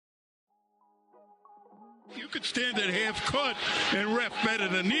You could stand at half court and ref better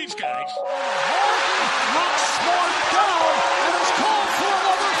than these guys. Knocks Smart down and is called for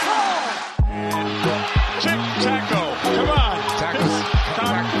another foul. Taco, come on.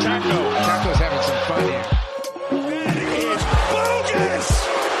 Taco's having some fun here. That is bogus.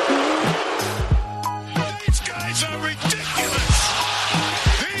 These guys are ridiculous.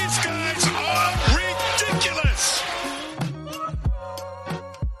 These guys are ridiculous.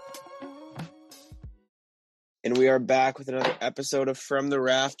 And we are back with another episode of From the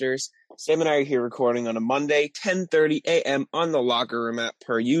Rafters. Sam and I are here recording on a Monday, 10:30 a.m. on the Locker Room app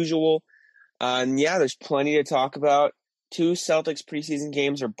per usual. And yeah, there's plenty to talk about. 2 Celtics preseason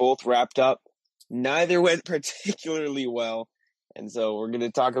games are both wrapped up. Neither went particularly well. And so we're going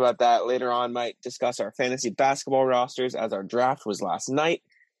to talk about that later on. Might discuss our fantasy basketball rosters as our draft was last night.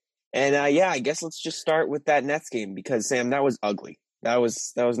 And I guess let's just start with that Nets game because, Sam, that was ugly. That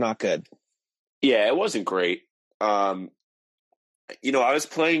was not good. Yeah, it wasn't great. I was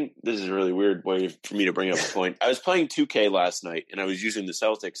playing – this is a really weird way for me to bring up a point. I was playing 2K last night, and I was using the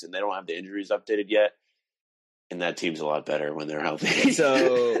Celtics, and they don't have the injuries updated yet. And that team's a lot better when they're healthy.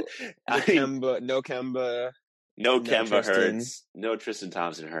 So, no Kemba. No Kemba hurts. No Tristan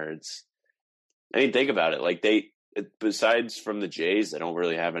Thompson hurts. I mean, think about it. Like, besides from the Jays, they don't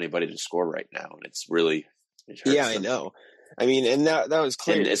really have anybody to score right now, and it hurts Yeah, them. I know. I mean, and that was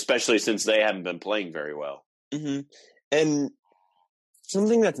clear. And especially since they haven't been playing very well. Mm-hmm. And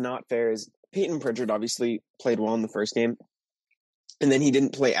something that's not fair is Peyton Pritchard obviously played well in the first game, and then he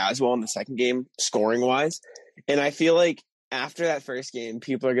didn't play as well in the second game, scoring-wise. And I feel like after that first game,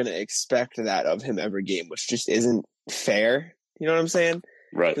 people are going to expect that of him every game, which just isn't fair. You know what I'm saying?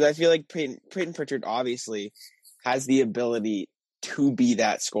 Right. Because I feel like Peyton Pritchard obviously has the ability to be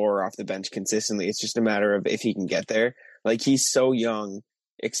that scorer off the bench consistently. It's just a matter of if he can get there. Like, he's so young,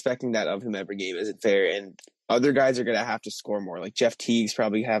 expecting that of him every game isn't fair. And other guys are going to have to score more. Like, Jeff Teague's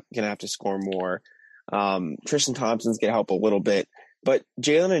probably going to have to score more. Tristan Thompson's going to help a little bit. But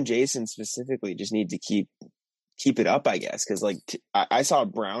Jalen and Jason specifically just need to keep it up, I guess. Because, I saw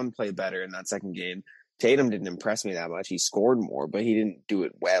Brown play better in that second game. Tatum didn't impress me that much. He scored more, but he didn't do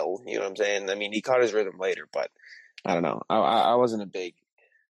it well. You know what I'm saying? I mean, he caught his rhythm later, but I don't know. I wasn't a big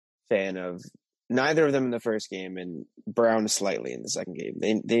fan of neither of them in the first game, and Brown slightly in the second game.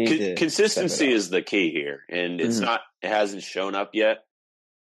 They need consistency is the key here, and it hasn't shown up yet.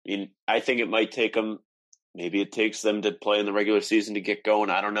 I mean, I think it might take them. Maybe it takes them to play in the regular season to get going.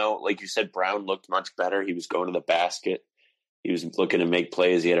 I don't know. Like you said, Brown looked much better. He was going to the basket. He was looking to make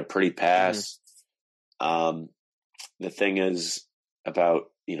plays. He had a pretty pass. The thing is about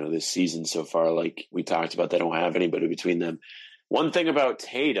this season so far, like we talked about, they don't have anybody between them. One thing about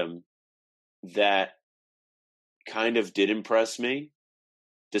Tatum that kind of did impress me,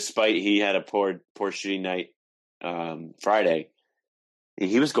 despite he had a poor shooting night Friday,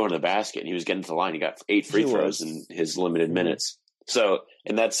 he was going to the basket and he was getting to the line. He got 8 free throws in his limited minutes. So,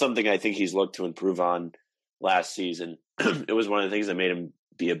 and that's something I think he's looked to improve on last season. It was one of the things that made him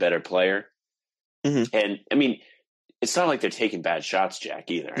be a better player. Mm-hmm. And I mean, it's not like they're taking bad shots, Jack,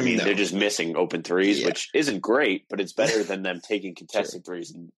 either. I mean, they're just missing open threes, which isn't great, but it's better than them taking contested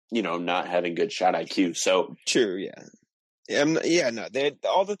threes and, not having good shot IQ. So true. Yeah.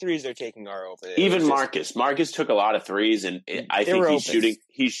 All the threes they're taking are open. Even Marcus took a lot of threes, and I think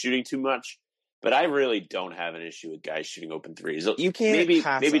he's shooting too much. But I really don't have an issue with guys shooting open threes. You can't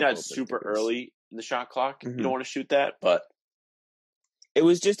maybe not super early in the shot clock. Mm-hmm. You don't want to shoot that, but it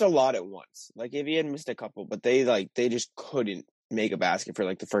was just a lot at once. Like, if he had missed a couple, but they just couldn't make a basket for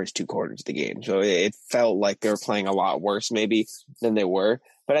the first 2 quarters of the game. So it felt like they were playing a lot worse maybe than they were.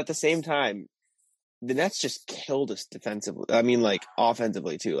 But at the same time, the Nets just killed us defensively. I mean,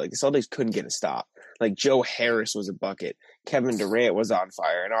 offensively too. The Celtics couldn't get a stop. Joe Harris was a bucket. Kevin Durant was on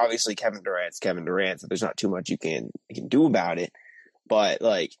fire. And obviously Kevin Durant's Kevin Durant, so there's not too much you can do about it. But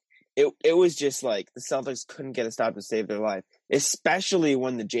it was just the Celtics couldn't get a stop to save their life, especially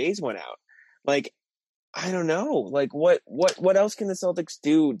when the Jays went out. I don't know. What else can the Celtics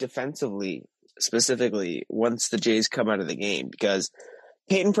do defensively, specifically, once the Jays come out of the game? Because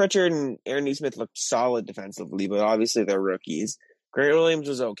Peyton Pritchard and Aaron Nesmith looked solid defensively, but obviously they're rookies. Grant Williams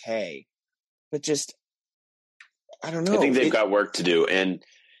was okay, but just, I don't know. I think they've got work to do. And,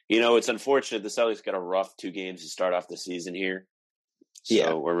 it's unfortunate the Celtics got a rough 2 games to start off the season here.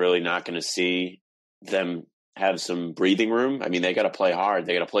 So we're really not going to see them have some breathing room. I mean, they got to play hard.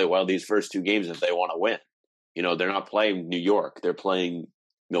 They got to play well these first 2 games if they want to win. They're not playing New York. They're playing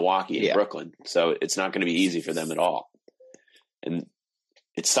Milwaukee and Brooklyn. So it's not going to be easy for them at all. And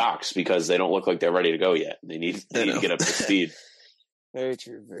it sucks because they don't look like they're ready to go yet. They need to get up to speed. Very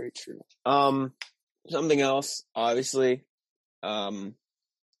true. Very true. Something else, obviously. I've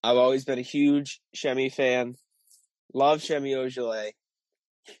always been a huge Shemi fan. Love Shemi Ojeleye.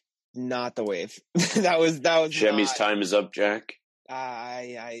 Not the wave. that was Shemi's time is up, Jack.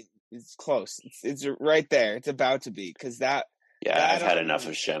 It's close. It's right there. It's about to be because that. Yeah, I've had enough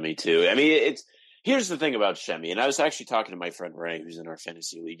of Shemi too. I mean, here's the thing about Shemi, and I was actually talking to my friend Ray, who's in our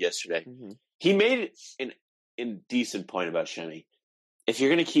fantasy league yesterday. Mm-hmm. He made an decent point about Shemi. If you're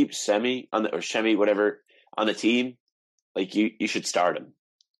going to keep Shemi on the team, like you should start him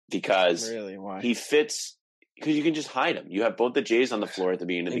because really? Why? He fits because you can just hide him. You have both the Jays on the floor at the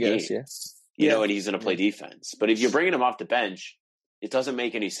beginning of the game, you know, and he's going to play defense. But if you're bringing him off the bench, it doesn't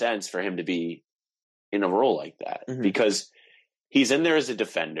make any sense for him to be in a role like that because he's in there as a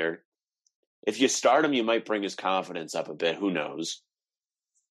defender. If you start him, you might bring his confidence up a bit. Who knows?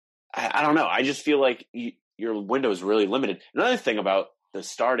 I don't know. I just feel like your window is really limited. Another thing about the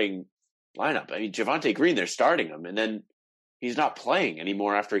starting lineup, I mean, Javonte Green, they're starting him, and then he's not playing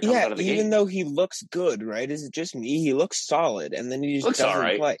anymore after he comes out of the game. Even though he looks good, right? Is it just me? He looks solid, and then he just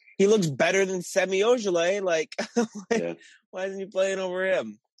doesn't play. He looks better than Semi Ojeleye. Like, why isn't he playing over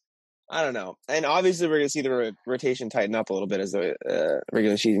him? I don't know. And obviously, we're going to see the rotation tighten up a little bit as the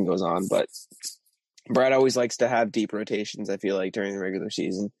regular season goes on. But Brad always likes to have deep rotations, I feel like, during the regular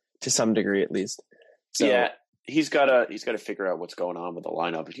season, to some degree at least. So, yeah, he's got to figure out what's going on with the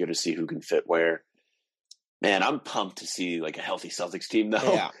lineup. He's got to see who can fit where. Man, I'm pumped to see like a healthy Celtics team,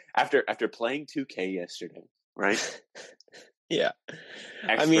 though. Yeah. After playing 2K yesterday, right? Yeah.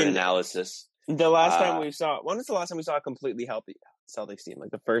 Expert analysis. The last time we saw – when was the last time we saw a completely healthy Celtics team? Like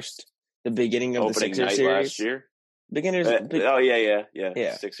the beginning of the Sixers series? Last year? Beginners.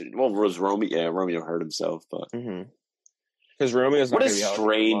 Yeah. Sixers. Well, was Romeo? Yeah, Romeo hurt himself, but because Romeo's not what a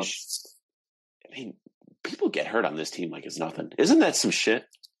strange. I mean, people get hurt on this team like it's nothing. Isn't that some shit?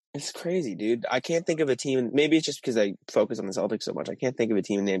 It's crazy, dude. I can't think of a team. Maybe it's just because I focus on the Celtics so much. I can't think of a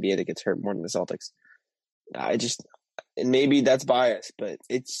team in the NBA that gets hurt more than the Celtics. And maybe that's bias, but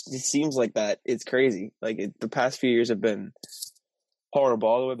it seems like that. It's crazy. Like the past few years have been horrible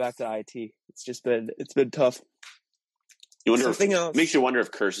all the way back to IT. It's been tough. You wonder makes you wonder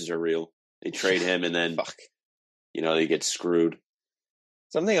if curses are real. They trade him and then they get screwed.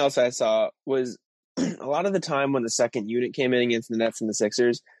 Something else I saw was a lot of the time when the second unit came in against the Nets and the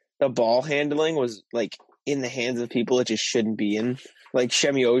Sixers, the ball handling was like in the hands of people it just shouldn't be in. Like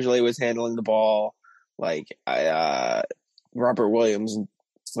Shemi Ojeleye was handling the ball. Like Robert Williams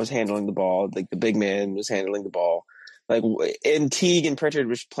was handling the ball. Like the big man was handling the ball. Like and Teague and Pritchard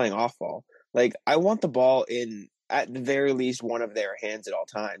was playing off ball. Like I want the ball in at the very least one of their hands at all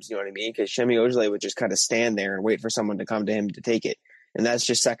times. You know what I mean? Because Shemi Ojeleye would just kind of stand there and wait for someone to come to him to take it, and that's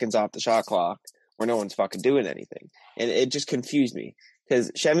just seconds off the shot clock where no one's fucking doing anything. And it just confused me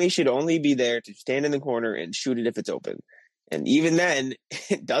because Shemi should only be there to stand in the corner and shoot it if it's open. And even then,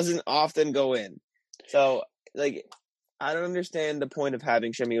 it doesn't often go in. So, like, I don't understand the point of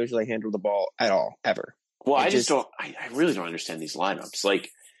having Shemi Ojeleye handle the ball at all, ever. Well, I really don't understand these lineups.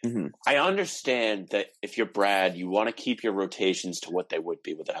 Like, I understand that if you're Brad, you want to keep your rotations to what they would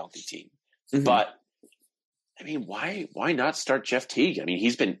be with a healthy team. But, I mean, why not start Jeff Teague? I mean,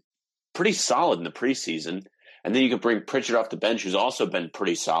 he's been pretty solid in the preseason. And then you could bring Pritchard off the bench, who's also been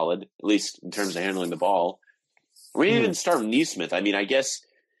pretty solid, at least in terms of handling the ball. We didn't even start Nesmith. I mean, I guess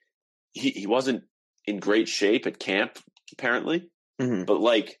he wasn't in great shape at camp, apparently. But,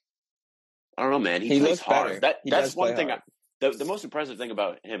 like, I don't know, man. He plays hard. That's one thing. The most impressive thing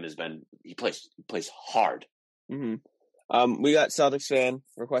about him has been he plays hard. We got Celtics fan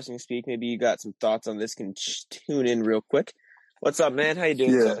requesting to speak. Maybe you got some thoughts on this. Can tune in real quick. What's up, man? How you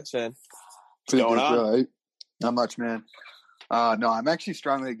doing, Celtics fan? What's going on? Right. Not much, man. No, I'm actually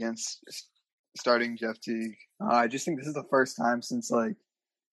strongly against starting Jeff Teague. I just think this is the first time since, like,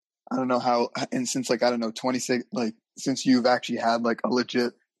 I don't know how, and since, like, I don't know, 26, like, since you've actually had, like, a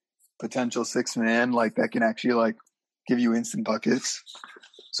legit potential six man, like, that can actually, like, give you instant buckets.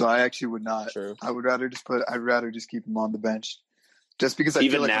 So I actually would not. True. I'd rather just keep him on the bench. Just because I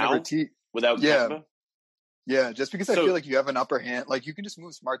even feel like now, without Kemba? Yeah, just because I feel like you have an upper hand. Like, you can just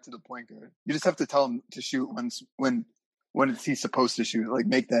move Smart to the point guard. You just have to tell him to shoot when he's supposed to shoot. Like,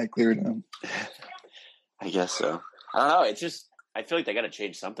 make that clear to him. I guess so. I don't know. It's just, I feel like they got to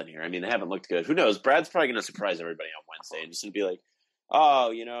change something here. I mean, they haven't looked good. Who knows? Brad's probably going to surprise everybody on Wednesday and just going to be like,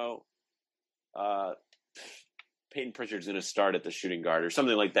 oh, Peyton Pritchard's going to start at the shooting guard or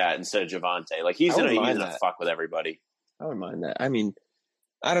something like that instead of Javonte. Like, he's going to fuck with everybody. I wouldn't mind that. I mean,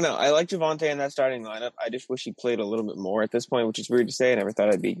 I don't know. I like Javonte in that starting lineup. I just wish he played a little bit more at this point, which is weird to say. I never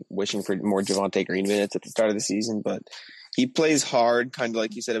thought I'd be wishing for more Javonte Green minutes at the start of the season, but he plays hard, kind of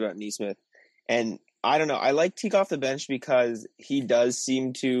like you said about Nesmith. And I don't know. I like Teague off the bench because he does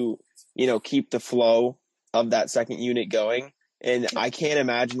seem to, keep the flow of that second unit going. And I can't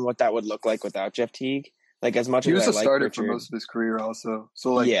imagine what that would look like without Jeff Teague. Like, as much he as was I a like starter Richard, for most of his career also.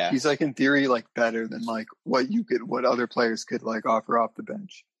 So like he's like in theory like better than like what other players could like offer off the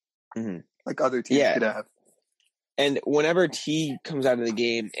bench. Mm-hmm. Like other teams could have. And whenever Teague comes out of the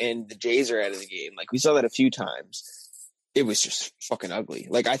game and the Jays are out of the game, like we saw that a few times, it was just fucking ugly.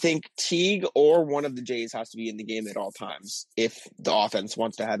 Like, I think Teague or one of the Jays has to be in the game at all times if the offense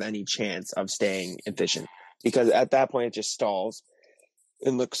wants to have any chance of staying efficient. Because at that point, it just stalls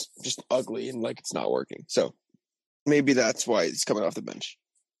and looks just ugly and like it's not working. So maybe that's why it's coming off the bench.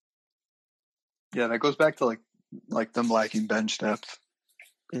 Yeah, that goes back to like them lacking bench depth.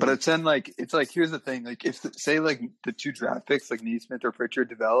 Mm-hmm. But it's like here's the thing, like if say like the two draft picks like Neesmith or Pritchard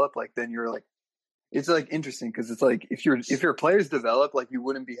develop, like then you're like it's like interesting because it's like if your players develop, like we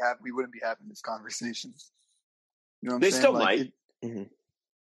wouldn't be having this conversation. You know what I'm saying? They still might.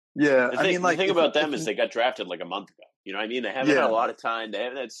 Yeah, the thing about them is they got drafted like a month ago. You know what I mean? They haven't had a lot of time. They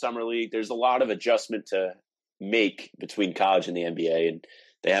haven't had summer league. There's a lot of adjustment to make between college and the NBA, and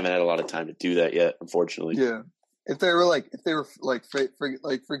they haven't had a lot of time to do that yet, unfortunately. Yeah. If they were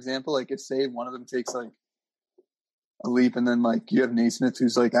for example, like if say one of them takes like a leap and then like you have Naismith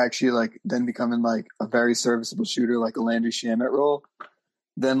who's like actually like then becoming like a very serviceable shooter like a Landry Shamet role,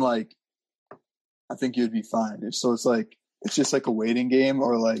 then like I think you'd be fine. So it's like it's just like a waiting game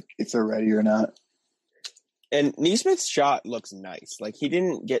or like if they're ready or not. And Neesmith's shot looks nice. Like he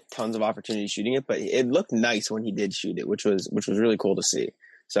didn't get tons of opportunity shooting it, but it looked nice when he did shoot it, which was really cool to see.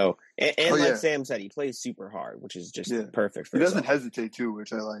 So and like Sam said, he plays super hard, which is just perfect for he doesn't hesitate too,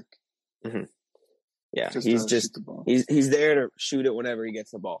 which I like. Mm-hmm. Yeah, he's there to shoot it whenever he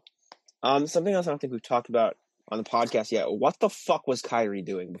gets the ball. Something else I don't think we've talked about on the podcast yet. What the fuck was Kyrie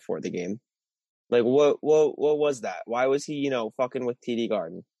doing before the game? Like what was that? Why was he, fucking with TD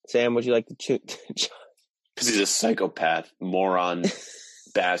Garden? Sam, would you like to because he's a psychopath, moron,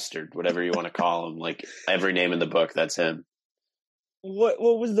 bastard, whatever you want to call him. Like every name in the book, that's him. What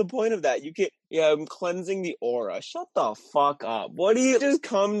was the point of that? I'm cleansing the aura. Shut the fuck up. What do you just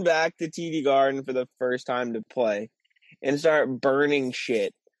come back to TD Garden for the first time to play and start burning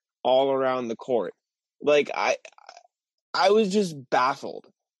shit all around the court? Like I was just baffled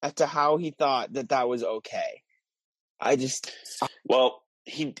as to how he thought that was okay. Well,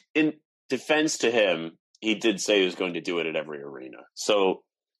 he in defense to him, he did say he was going to do it at every arena. So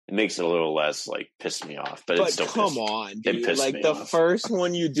it makes it a little less like piss me off, but it's still come on, dude. Like the first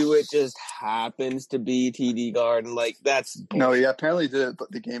one you do it just happens to be TD Garden. Like that's bullshit. No, he apparently did it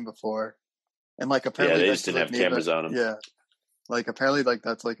the game before, and like apparently they just didn't have cameras on him. Yeah, like apparently like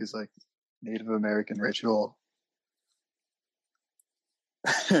that's like his like Native American ritual.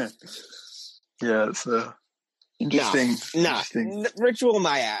 Yeah, so interesting. Interesting. Ritual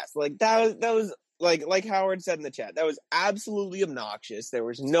my ass. Like that was. Like Howard said in the chat, that was absolutely obnoxious. There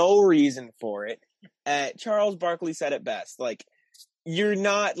was no reason for it. Charles Barkley said it best. Like, you're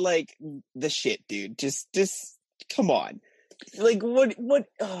not like the shit, dude. Just come on. Like, what?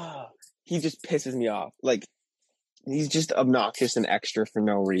 He just pisses me off. Like, he's just obnoxious and extra for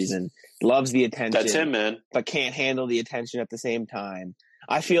no reason. Loves the attention. That's him, man. But can't handle the attention at the same time.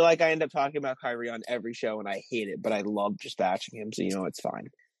 I feel like I end up talking about Kyrie on every show, and I hate it, but I love just bashing him, so it's fine.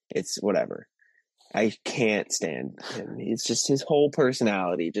 It's whatever. I can't stand him. It's just his whole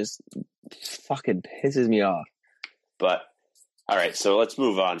personality just fucking pisses me off. But, all right, so let's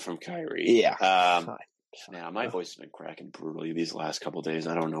move on from Kyrie. Yeah. Now, my voice has been cracking brutally these last couple of days.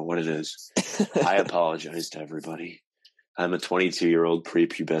 I don't know what it is. I apologize to everybody. I'm a 22-year-old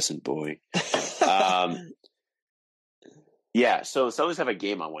prepubescent boy. Yeah, so Celtics have a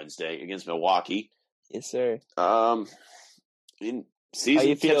game on Wednesday against Milwaukee. Yes, sir.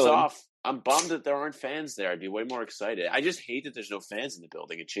 Season kicks off. I'm bummed that there aren't fans there. I'd be way more excited. I just hate that there's no fans in the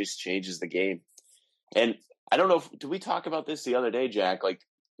building. It just changes the game. And I don't know did we talk about this the other day, Jack? Like,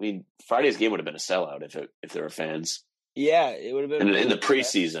 Friday's game would have been a sellout if there were fans. Yeah, it would have been in the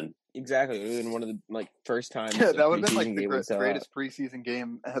preseason. Exactly, it would have been one of the first times. Yeah, that would have been like the greatest preseason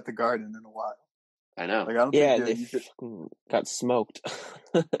game at the Garden in a while. I know. Like, I don't think they got smoked.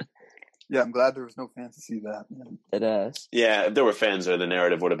 Yeah, I'm glad there was no fans to see that. Man. It is. Yeah, if there were fans there, the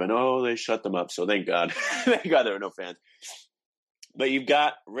narrative would have been, oh, they shut them up. So thank God. Thank God there were no fans. But you've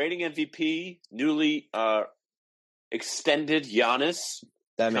got reigning MVP, newly extended Giannis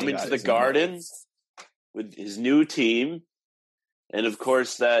coming to the Garden with his new team. And, of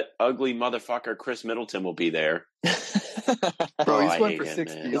course, that ugly motherfucker Chris Middleton will be there. Bro, he's going for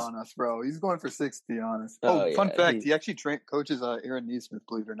 60 on us, bro. He's going for 60 on us. Fun fact, he actually coaches Aaron Neesmith,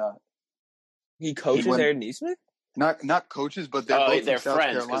 believe it or not. He coaches Aaron Nesmith? Not coaches, but they're both they're from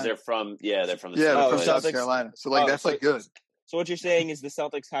friends South because Carolina. they're from the they're South from Carolina. South Carolina. So that's like good. So what you're saying is the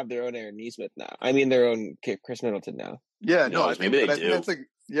Celtics have their own Aaron Nesmith now. I mean, their own Chris Middleton now. Yeah, no, I think that's I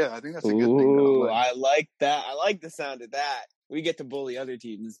think that's a good thing. Ooh, I like that. I like the sound of that. We get to bully other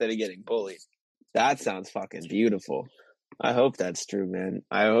teams instead of getting bullied. That sounds fucking beautiful. I hope that's true, man.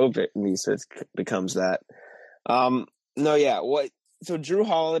 I hope Nesmith becomes that. So Drew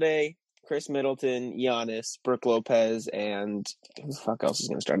Holiday, Chris Middleton, Giannis, Brook Lopez, and who the fuck else is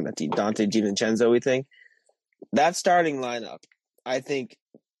going to start on that team? Dante DiVincenzo, we think. That starting lineup, I think,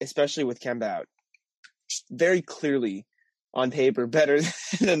 especially with Kemba out, very clearly on paper better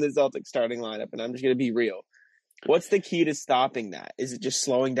than the Celtics starting lineup, and I'm just going to be real. What's the key to stopping that? Is it just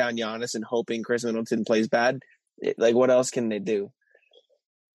slowing down Giannis and hoping Chris Middleton plays bad? What else can they do?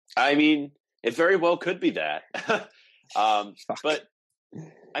 I mean, it very well could be that. But,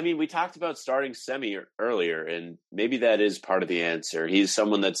 I mean, we talked about starting Semi earlier, and maybe that is part of the answer. He's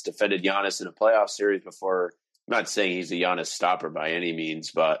someone that's defended Giannis in a playoff series before. I'm not saying he's a Giannis stopper by any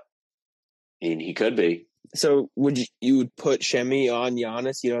means, but I mean, he could be. So you would put Shemi on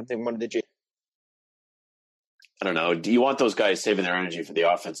Giannis? You don't think one of the I don't know. Do you want those guys saving their energy for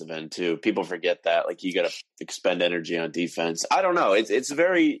the offensive end too? People forget that. Like, you got to expend energy on defense. I don't know. It's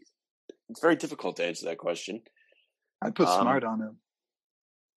very difficult to answer that question. I'd put Smart on him.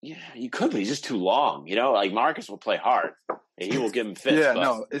 Yeah, you could, but he's just too long. Like Marcus will play hard, and he will give him fits. Yeah,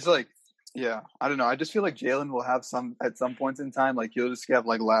 no, it's like, I don't know. I just feel like Jalen will have at some points in time, like he'll just have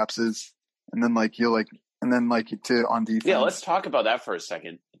like lapses, and then like on defense. Yeah, let's talk about that for a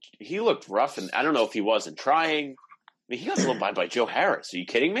second. He looked rough, and I don't know if he wasn't trying. I mean, he got a little by Joe Harris. Are you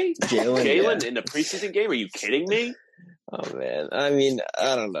kidding me? Jalen in the preseason game? Are you kidding me? Oh man, I mean,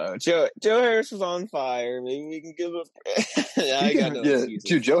 I don't know. Joe Harris was on fire. Maybe we can give him.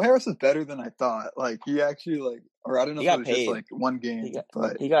 Dude, Joe Harris is better than I thought. Like, he actually or I don't know if it was just like one game,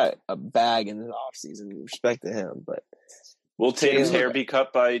 but he got a bag in the offseason. Respect to him, but will Tatum's hair be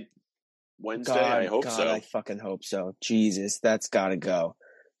cut by Wednesday? I hope so. I fucking hope so. Jesus, that's got to go.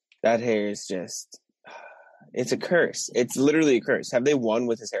 That hair is just—it's a curse. It's literally a curse. Have they won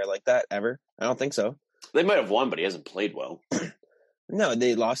with his hair like that ever? I don't think so. They might have won, but he hasn't played well. No,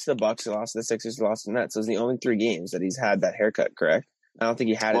 they lost to the Bucks, they lost to the Sixers, they lost to the Nets. So it's the only 3 games that he's had that haircut, correct? I don't think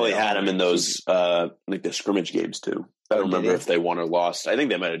he had it. Well, he had him in those like the scrimmage games too. I don't remember if they won or lost. I think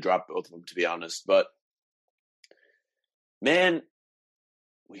they might have dropped both of them, to be honest. But man,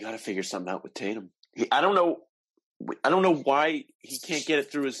 we got to figure something out with Tatum. I don't know why he can't get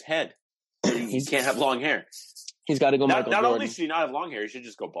it through his head. He can't have long hair. He's got to go Michael Jordan. Not only should he not have long hair, he should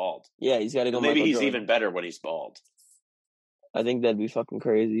just go bald. Yeah, he's got to go Michael Jordan. Maybe he's even better when he's bald. I think that'd be fucking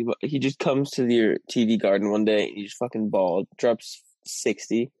crazy. But he just comes to your TV garden one day and he's fucking bald, drops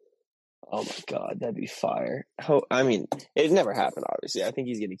 60. Oh my God, that'd be fire. I mean, it never happened, obviously. I think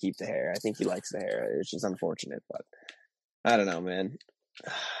he's going to keep the hair. I think he likes the hair. It's just unfortunate, but I don't know, man.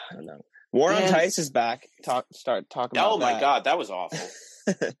 I don't know. War on Tice is back. Start talking about that. Oh my God, that was awful.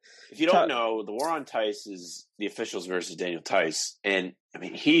 If you don't know, the War on Tice is the officials versus Daniel Tice. And, I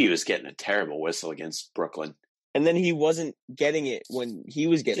mean, he was getting a terrible whistle against Brooklyn. And then he wasn't getting it when he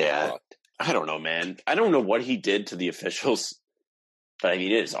was getting blocked. I don't know, man. I don't know what he did to the officials. But, I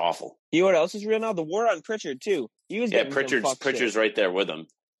mean, it is awful. You know what else is real now? The war on Pritchard, too. He was getting Pritchard's right there with him.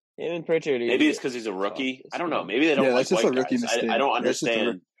 Him and Pritchard. Maybe it's because he's a rookie. I don't know. Maybe they don't like white guys. I don't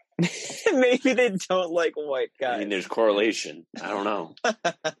understand. Maybe they don't like white guys. I mean, there's correlation. I don't know.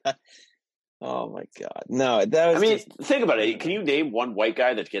 Oh my God! No, that was. Think about it. Can you name one white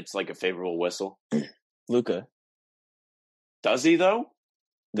guy that gets like a favorable whistle? Luka. Does he though?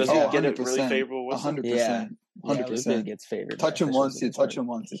 Does he get a really 100%. favorable whistle? 100%. 100%. Gets favored. Touch him once. You touch him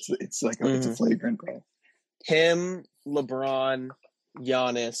once. It's like it's a flagrant, bro. Him, LeBron,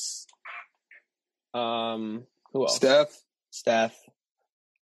 Giannis. Who else? Steph.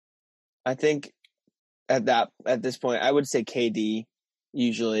 I think at this point, I would say KD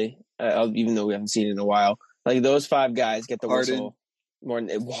usually, even though we haven't seen it in a while. Like those 5 guys get the whistle. More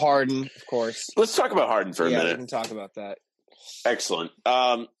than Harden, of course. Let's talk about Harden for a minute. Yeah, we can talk about that. Excellent.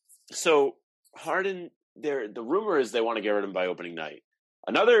 So Harden, the rumor is they want to get rid of him by opening night.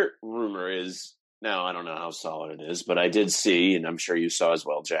 Another rumor is, now I don't know how solid it is, but I did see, and I'm sure you saw as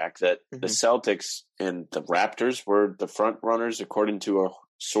well, Jack, that the Celtics and the Raptors were the front runners, according to a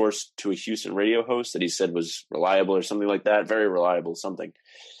source to a Houston radio host that he said was reliable or something like that. Very reliable, something.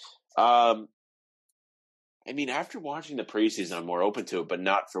 I mean, after watching the preseason, I'm more open to it, but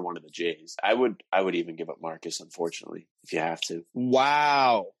not for one of the Jays. I would even give up Marcus, unfortunately, if you have to.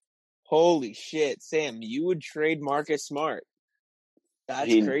 Wow. Holy shit. Sam, you would trade Marcus Smart.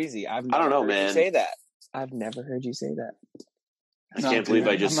 That's crazy. I don't know, man. You say that. I've never heard you say that. I can't believe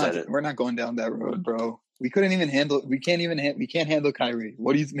I just said it. We're not going down that road, bro. We couldn't even handle. We can't handle Kyrie.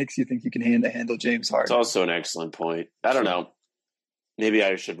 What makes you think you can handle James Harden? It's also an excellent point. I don't know. Maybe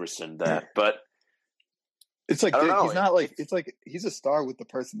I should rescind that, but it's like he's not like it's like he's a star with the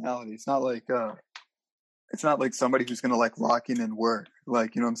personality. It's not like somebody who's gonna like lock in and work.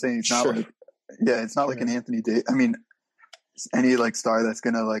 Like, you know what I'm saying? It's not like it's not like an Anthony Davis. I mean, any like star that's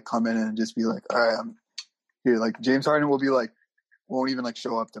gonna like come in and just be like, all right, I'm here. Like James Harden will be like, won't even like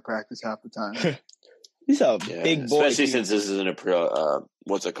show up to practice half the time. He's a big boy, especially since this isn't a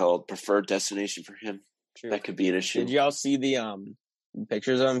preferred destination for him. True. That could be an issue. Did y'all see the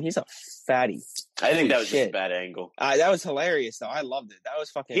pictures of him? He's a fatty. I think that was just a bad angle. That was hilarious, though. I loved it. That was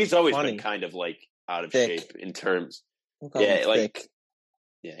fucking. He's always funny. been kind of like out of shape in terms. Thick.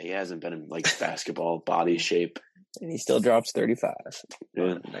 Yeah, he hasn't been in like basketball body shape, and he still drops 35.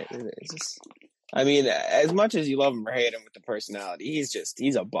 Yeah. I mean, as much as you love him or hate him with the personality,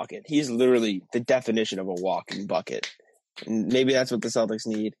 he's a bucket. He's literally the definition of a walking bucket. And maybe that's what the Celtics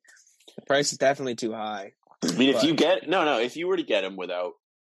need. The price is definitely too high. I mean, if you were to get him without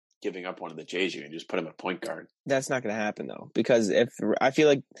giving up one of the J's, you can just put him at point guard. That's not going to happen, though, because I feel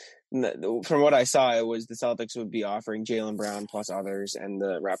like from what I saw, it was the Celtics would be offering Jaylen Brown plus others, and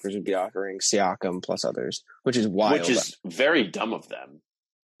the Raptors would be offering Siakam plus others, which is wild. Which is very dumb of them.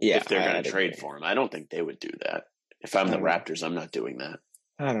 Yeah, if they're going to trade for him. I don't think they would do that. If I'm the Raptors, I'm not doing that.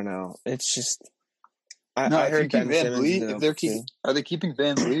 I don't know. It's just I heard Ben Simmons. Are they keeping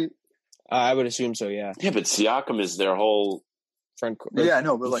Van Vliet? I would assume so. Yeah. Yeah, but Siakam is their whole front. Yeah, I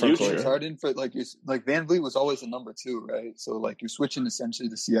know, but like future. Harden for like Van Vliet was always a number 2, right? So like you're switching essentially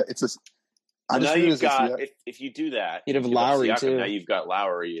to Siakam. It's a. Now you've got if you do that, you'd have Lowry Siakam, too. Now you've got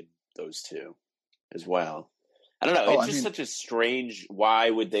Lowry and those two as well. I don't know. It's such a strange. Why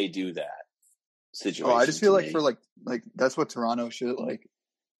would they do that situation? I just feel like for like that's what Toronto should like.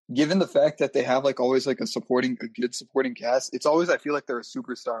 Given the fact that they have like always like a good supporting cast, it's always I feel like they're a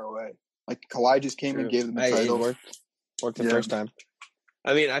superstar away. Like Kawhi just came and gave them the title. Worked the first time.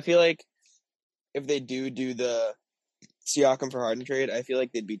 I mean, I feel like if they do the Siakam for Harden trade, I feel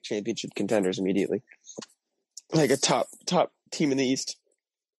like they'd be championship contenders immediately. Like a top team in the East.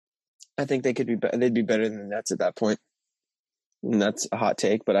 I think they could be. They'd be better than the Nets at that point. And that's a hot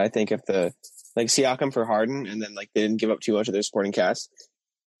take, but I think if Siakam for Harden, and then like they didn't give up too much of their supporting cast,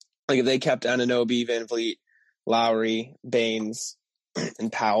 like if they kept Anunoby, Van Vliet, Lowry, Baines,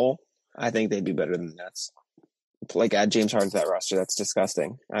 and Powell, I think they'd be better than the Nets. Like add James Harden to that roster, that's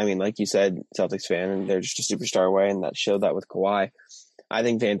disgusting. I mean, like you said, Celtics fan, and they're just a superstar away, and that showed that with Kawhi. I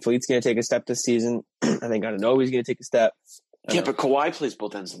think Van Vliet's going to take a step this season. I think Anunoby's going to take a step. Yeah, but Kawhi plays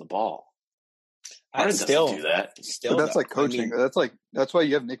both ends of the ball. Harden doesn't do that. But that's like coaching. I mean, that's why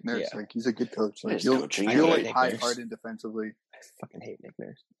you have Nick Nurse. Yeah. Like he's a good coach. Like he'll like hide Harden defensively. I fucking hate Nick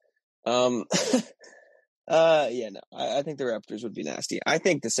Nurse. I think the Raptors would be nasty. I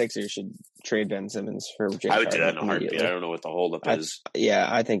think the Sixers should trade Ben Simmons for James Harden. I would do that in a heartbeat. I don't know what the holdup is.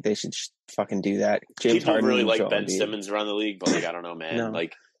 I think they should fucking do that. James People Harden really like Ben Simmons around the league, but like I don't know, man. No.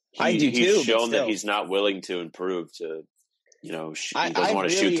 Like I do too. He's shown that he's not willing to improve to. He doesn't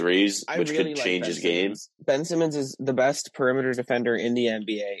want to shoot threes, which could change his game. Ben Simmons is the best perimeter defender in the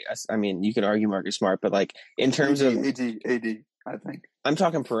NBA. I mean, you can argue Marcus Smart, but like in terms of AD, I think I'm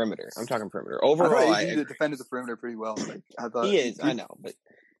talking perimeter. Overall, I defended the perimeter pretty well. Like I thought he is. I know, but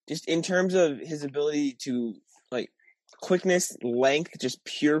just in terms of his ability to like quickness, length, just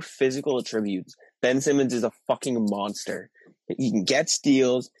pure physical attributes, Ben Simmons is a fucking monster. He can get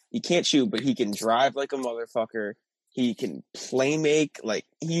steals. He can't shoot, but he can drive like a motherfucker. He can play make. Like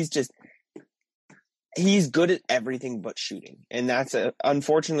he's good at everything but shooting, and that's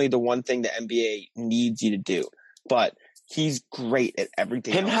unfortunately the one thing the NBA needs you to do. But he's great at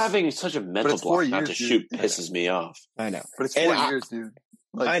everything. Him else. having such a mental block not to shoot pisses me off. I know, but it's 4 years, dude.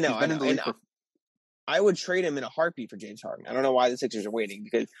 Like, I know. I would trade him in a heartbeat for James Harden. I don't know why the Sixers are waiting,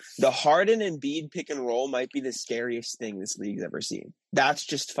 because the Harden and Embiid pick and roll might be the scariest thing this league's ever seen. That's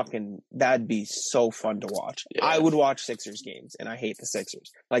just that'd be so fun to watch. Yeah. I would watch Sixers games, and I hate the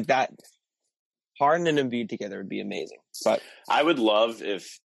Sixers. Like that, Harden and Embiid together would be amazing. But I would love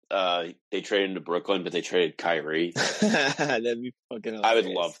if they traded into Brooklyn, but they traded Kyrie. That'd be fucking hilarious. I would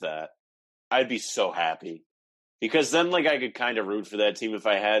love that. I'd be so happy. Because then I could kind of root for that team if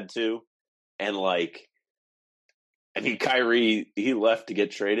I had to. And Kyrie, he left to get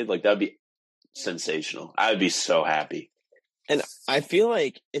traded. Like that'd be sensational. I would be so happy. And I feel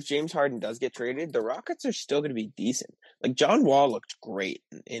like if James Harden does get traded, the Rockets are still going to be decent. Like John Wall looked great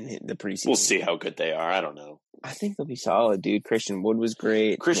in the preseason. We'll see how good they are. I don't know. I think they'll be solid, dude. Christian Wood was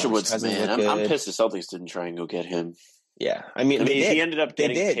great. Christian Wood's, man, I'm pissed the Celtics didn't try and go get him. Yeah, I mean, he ended up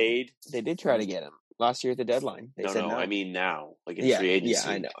getting paid. They did try to get him last year at the deadline. They said no. I mean now, like in free agency.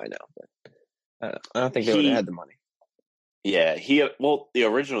 Yeah, I know. But I don't think they would have had the money. Yeah, the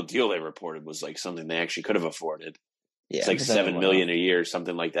original deal they reported was like something they actually could have afforded. Yeah, it's like $7 million a year,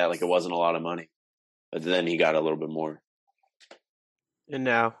 something like that. Like it wasn't a lot of money, but then he got a little bit more. And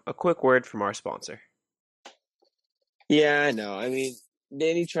now a quick word from our sponsor. Yeah, I know. I mean,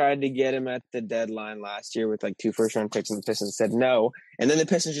 Danny tried to get him at the deadline last year with like 2 first-round picks, and the Pistons said no. And then the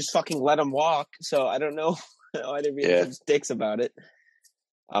Pistons just fucking let him walk. So I don't know why they're being such dicks about it.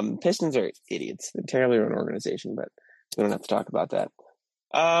 Pistons are idiots. They're terribly run organization, but we don't have to talk about that.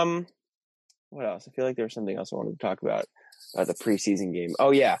 What else? I feel like there was something else I wanted to talk about the preseason game.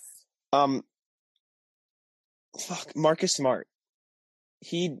 Oh yeah, Marcus Smart.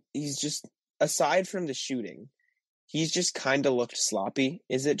 He's just, aside from the shooting, he's just kind of looked sloppy.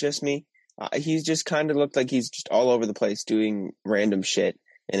 Is it just me? He's just kind of looked like he's just all over the place doing random shit,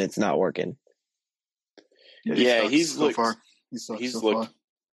 and it's not working. Yeah, he's looked far.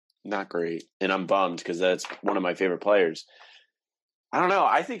 Not great, and I'm bummed because that's one of my favorite players. I don't know.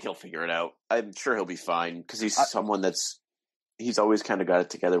 I think he'll figure it out. I'm sure he'll be fine because he's someone he's always kind of got it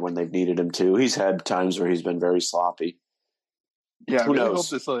together when they've needed him to. He's had times where he's been very sloppy. Yeah, I really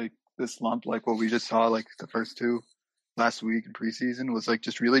hope this lump, like what we just saw, like the first 2 last week in preseason, was like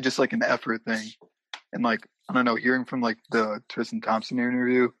just like an effort thing. And like, I don't know, hearing from like the Tristan Thompson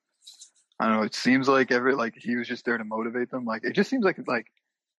interview, I don't know, it seems like he was just there to motivate them. Like it just seems like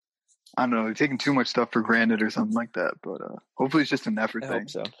I don't know, they're taking too much stuff for granted or something like that. But hopefully it's just an effort thing. Hope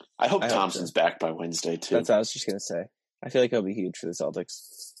so. I hope Thompson's back by Wednesday too. That's what I was just gonna say. I feel like he'll be huge for the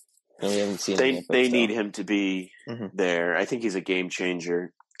Celtics. And we haven't seen him. They need him to be there. I think he's a game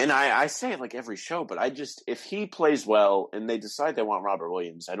changer. And I say it like every show, but if he plays well and they decide they want Robert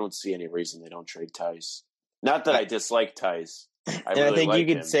Williams, I don't see any reason they don't trade Tice. Not that I dislike Tice. I think you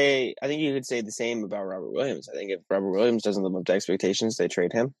could say the same about Robert Williams. I think if Robert Williams doesn't live up to expectations, they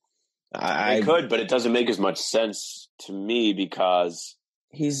trade him. I could, but it doesn't make as much sense to me because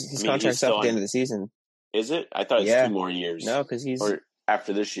his contract's up at the end of the season. Is it? I thought it's 2 more years. No, because or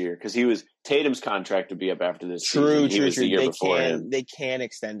after this year, because Tatum's contract would be up after this season. True. The year before him. They can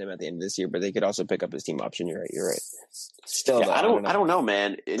extend him at the end of this year, but they could also pick up his team option. You're right. Still, I don't know,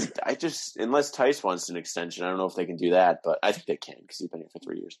 man. Unless Tice wants an extension, I don't know if they can do that, but I think they can because he's been here for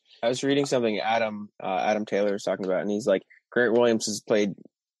 3 years. I was reading something Adam Taylor was talking about, and he's like, Grant Williams has played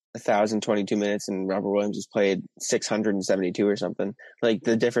 1,022 minutes and Robert Williams has played 672 or something. Like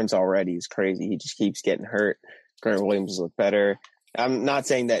the difference already is crazy. He just keeps getting hurt. Grant Williams has looked better. I'm not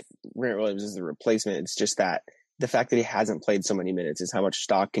saying that Grant Williams is the replacement. It's just that the fact that he hasn't played so many minutes is how much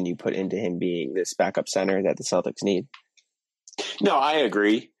stock can you put into him being this backup center that the Celtics need. No, I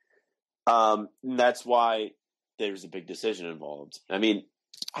agree. That's why there's a big decision involved. I mean,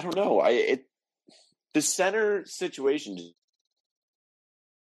 I don't know. The center situation just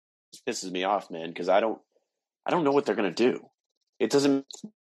pisses me off, man, because I don't know what they're gonna do. It doesn't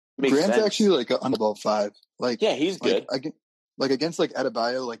make sense. Grant's actually like on the ball 5. Like, yeah, he's good. Like against like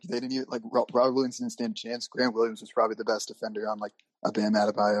Adebayo, like they didn't even, like Robert Williams didn't stand a chance. Grant Williams was probably the best defender on like a Bam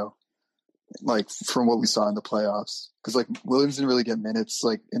Adebayo, like from what we saw in the playoffs. Because like Williams didn't really get minutes,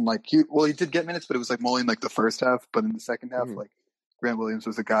 like in like he did get minutes, but it was like only in like the first half. But in the second half, like Grant Williams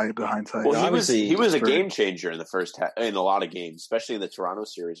was the guy behind Tice. Well, he was a game changer in the first half in a lot of games, especially in the Toronto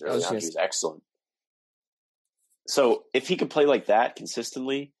series early on. He was excellent. So if he could play like that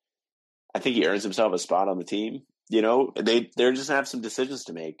consistently, I think he earns himself a spot on the team. You know, they're just have some decisions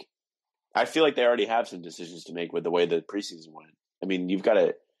to make. I feel like they already have some decisions to make with the way the preseason went. I mean,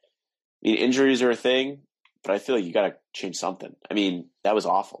 injuries are a thing, but I feel like you got to change something. I mean, that was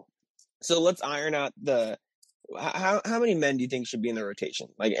awful. So let's iron out how many men do you think should be in the rotation?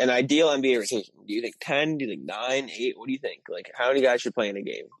 Like an ideal NBA rotation. Do you think 10? Do you think 9, 8? What do you think? Like how many guys should play in a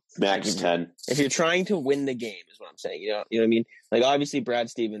game? Max 10. If you're trying to win the game is what I'm saying. You know what I mean? Like obviously Brad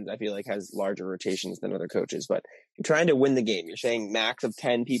Stevens, I feel like has larger rotations than other coaches, but you're trying to win the game. You're saying max of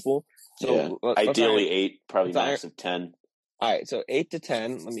 10 people. So ideally 8, probably max of 10. All right, so 8 to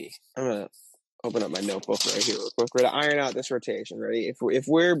 10. I'm gonna open up my notebook right here real quick. We're gonna iron out this rotation. Ready? If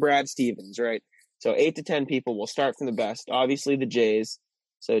we're Brad Stevens, right? So 8 to 10 people. We'll start from the best. Obviously the Jays.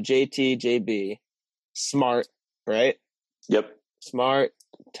 So JT, JB, Smart, right? Yep. Smart,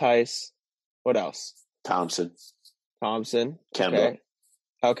 Tice. What else? Thompson. Kemba.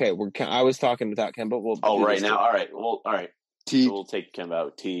 Okay. I was talking without Kemba. Right now. All right. Well, all right. Teague. So we'll take Kemba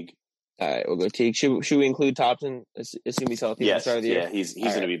out. Teague. All right, we'll go Teague. Should we include Thompson? Assume he's healthy at the start of the year? Yeah, he's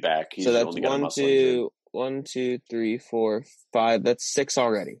going to be back. He's so that's only got a muscle injury. 1, 2, 3, 4, 5. That's 6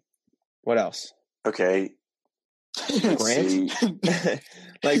 already. What else? Okay. Grant?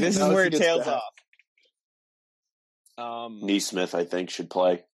 Like, this is where it tails off. Nesmith, I think, should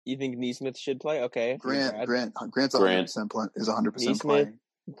play. You think Nesmith should play? Okay. Grant's 100% is 100% playing.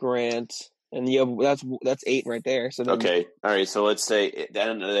 Grant, and that's 8 right there. So then, okay, all right. So let's say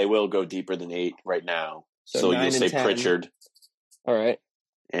then they will go deeper than 8 right now. So 9 you'll say 10. Pritchard. All right.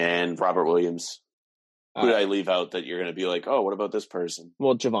 And Robert Williams. Who did I leave out that you're going to be like, oh, what about this person?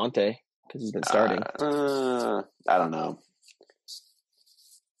 Well, Javante, because he's been starting. I don't know.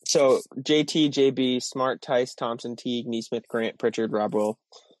 So JT, JB, Smart, Tice, Thompson, Teague, Nesmith, Grant, Pritchard, Rob Will.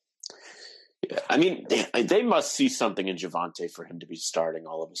 Yeah, I mean, they must see something in Javante for him to be starting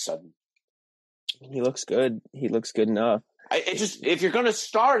all of a sudden. He looks good. He looks good enough. If you're going to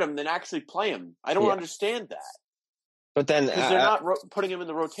start him, then actually play him. I don't understand that. But then because they're not putting him in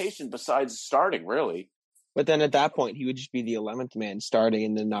the rotation besides starting, really. But then at that point, he would just be the 11th man starting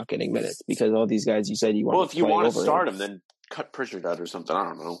and then not getting minutes because all these guys you said you want. Well, if you want to start him, then cut Pritchard out or something. I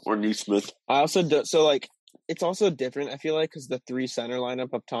don't know, or Nesmith. I also it's also different. I feel like because the 3 center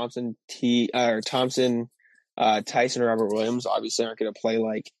lineup of Thompson, Tyson, Robert Williams obviously aren't going to play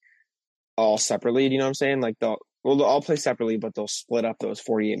like all separately. Do you know what I'm saying? Like they'll all play separately, but they'll split up those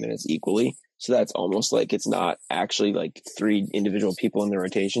 48 minutes equally. So that's almost like it's not actually like 3 individual people in the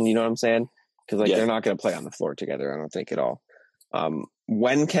rotation. You know what I'm saying? Because they're not going to play on the floor together. I don't think at all.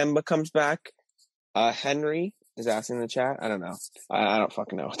 When Kemba comes back, Henry is asking in the chat. I don't know. I don't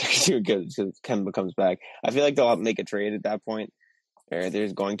fucking know what they're going to do because Kemba comes back. I feel like they'll make a trade at that point. Or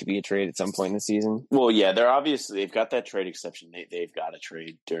there's going to be a trade at some point in the season. Well, yeah, they've got that trade exception. They've got to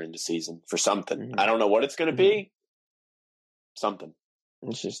trade during the season for something. Mm-hmm. I don't know what it's going to be. Something.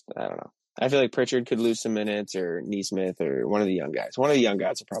 It's just, I don't know. I feel like Pritchard could lose some minutes or Nesmith or one of the young guys. One of the young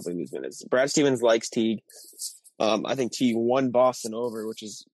guys will probably lose minutes. Brad Stevens likes Teague. I think Teague won Boston over, which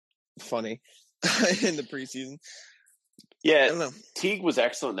is funny in the preseason. Yeah, I don't know. Teague was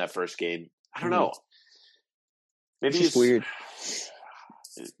excellent in that first game. I don't know. Maybe it's weird.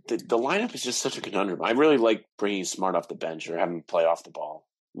 The lineup is just such a conundrum. I really like bringing Smart off the bench or having him play off the ball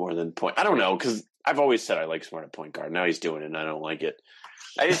more than point. I don't know, because I've always said I like Smart at point guard. Now he's doing it, and I don't like it.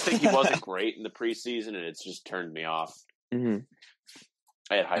 I just think he wasn't great in the preseason, and it's just turned me off. Mm-hmm.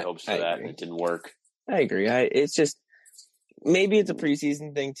 I had high hopes for that, and it didn't work. I agree. It's just maybe it's a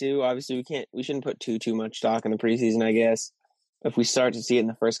preseason thing too. Obviously, we shouldn't put too much stock in the preseason. I guess if we start to see it in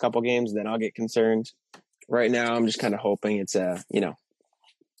the first couple games, then I'll get concerned. Right now, I'm just kind of hoping it's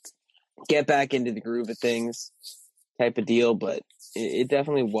get back into the groove of things type of deal. But it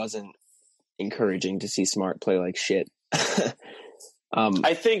definitely wasn't encouraging to see Smart play like shit.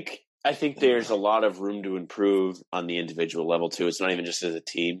 I think there's a lot of room to improve on the individual level too. It's not even just as a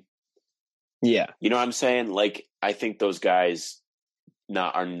team. Yeah. You know what I'm saying? Like, I think those guys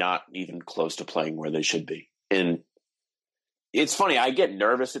are not even close to playing where they should be. And it's funny, I get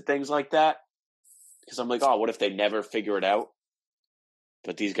nervous at things like that because I'm like, oh, what if they never figure it out?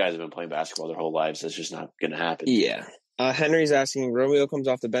 But these guys have been playing basketball their whole lives. That's just not going to happen. Yeah. Henry's asking, Romeo comes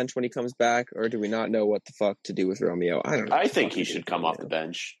off the bench when he comes back, or do we not know what the fuck to do with Romeo? I don't know. I think he should come off the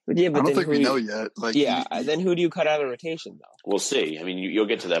bench. But yeah, but I don't think we know yet. Then who do you cut out of the rotation, though? We'll see. I mean, you'll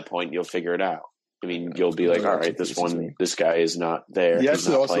get to that point and you'll figure it out. I mean, you'll be like, all right, this guy is not there. He has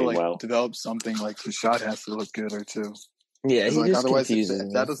to also well. develop something like his shot has to look good or two. Yeah, he just otherwise, confuses.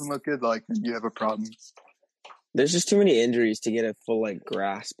 If that doesn't look good, then you have a problem. There's just too many injuries to get a full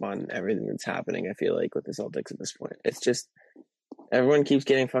grasp on everything that's happening. I feel like with the Celtics at this point, it's just everyone keeps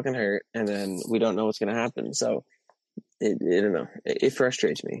getting fucking hurt, and then we don't know what's going to happen. So, I don't know. It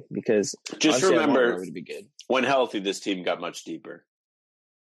frustrates me because just remember, to be good. When healthy, this team got much deeper.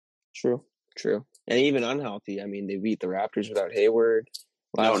 True, and even unhealthy. I mean, they beat the Raptors without Hayward.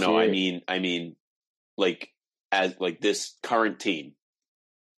 No, year. I mean, as this current team.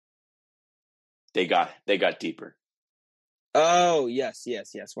 They got deeper. Oh, yes.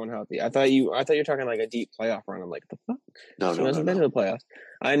 One healthy. I thought you were talking like a deep playoff run. I'm like, the fuck? No. Been to the playoffs.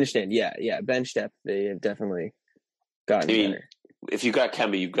 I understand. Yeah. Bench depth. They have definitely gotten better. If you got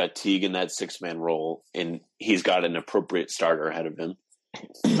Kemba, you've got Teague in that 6-man role, and he's got an appropriate starter ahead of him.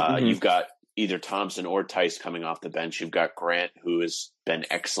 You've got either Thompson or Tice coming off the bench. You've got Grant, who has been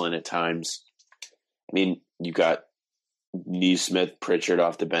excellent at times. I mean, you got Nesmith, Pritchard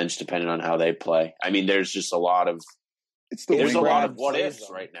off the bench, depending on how they play. I mean, there's just a lot of what ifs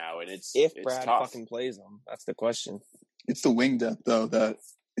right now, and it's Brad tough. Fucking plays them. That's the question. It's the wing depth though that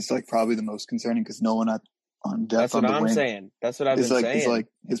is probably the most concerning because no one at on depth That's on what the I'm wing. saying. That's what I've been Like saying.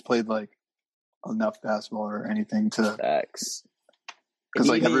 he's played like enough basketball or anything to Facts. because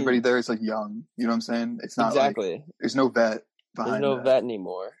like everybody there is like young. You know what I'm saying? It's not exactly. like there's no vet behind. There's no that. vet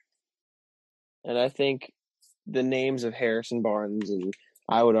anymore. And I think the names of Harrison Barnes and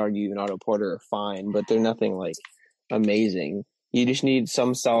I would argue even Otto Porter are fine, but they're nothing like amazing. You just need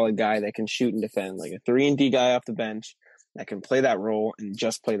some solid guy that can shoot and defend, like a 3-and-D guy off the bench that can play that role and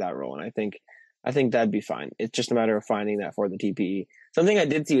just play that role. And I think that'd be fine. It's just a matter of finding that for the TPE. Something I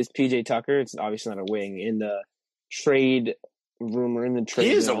did see was PJ Tucker. It's obviously not a wing in the trade rumor in the trade.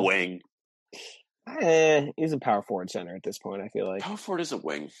 He is a wing. He's a power forward center at this point. I feel like Power forward is a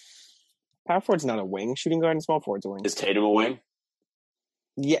wing. Power forward's not a wing. Shooting guard and small forward's a wing. Is Tatum a wing?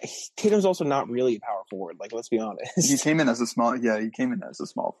 Yeah, Tatum's also not really a power forward. Like, let's be honest. He came in as a small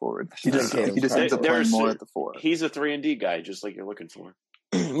forward. He just ends up playing more at the 4. He's a 3-and-D guy, just like you're looking for.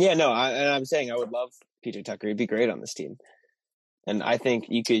 Yeah, no, I'm saying I would love PJ Tucker. He'd be great on this team. And I think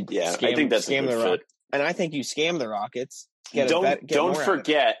you could I think that's scam a good the fit. Rockets. And I think you scam the Rockets. Don't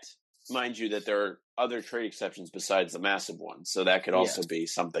forget, mind you, that there are other trade exceptions besides the massive one. So that could also be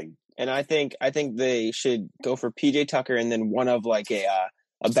something. And I think they should go for PJ Tucker and then one of like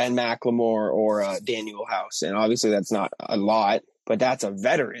a Ben McLemore or a Daniel House. And obviously that's not a lot, but that's a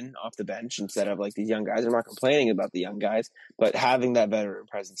veteran off the bench instead of like these young guys. I'm not complaining about the young guys, but having that veteran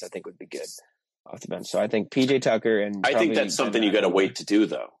presence I think would be good off the bench. So I think PJ Tucker and I think that's something you got to wait to do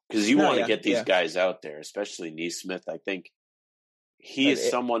though, because you want to get these guys out there, especially Nesmith. I think he is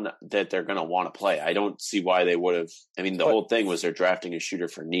someone that they're going to want to play. I don't see why they would have. I mean, the whole thing was they're drafting a shooter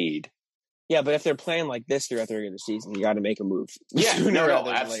for need. Yeah, but if they're playing like this throughout the regular season, you got to make a move. Yeah, no,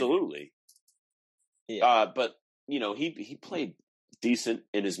 absolutely. Yeah. But he played decent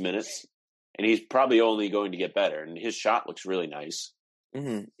in his minutes, and he's probably only going to get better. And his shot looks really nice.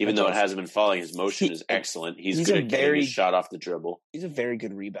 Mm-hmm. Even though it hasn't been falling, his motion is excellent. He's good at getting his shot off the dribble. He's a very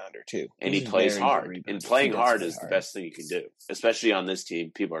good rebounder, too. And he plays hard. And playing hard is the best thing you can do. Especially on this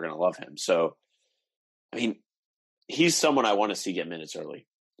team, people are going to love him. So, I mean, he's someone I want to see get minutes early,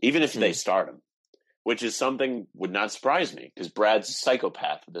 even if they start him, which is something would not surprise me because Brad's a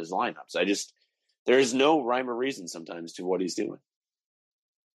psychopath with his lineups. There is no rhyme or reason sometimes to what he's doing.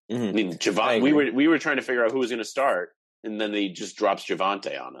 Mm-hmm. I mean, Javon, we were trying to figure out who was going to start. And then he just drops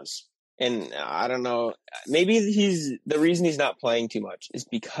Javonte on us. And I don't know. Maybe the reason he's not playing too much is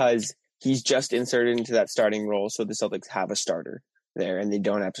because he's just inserted into that starting role. So the Celtics have a starter there and they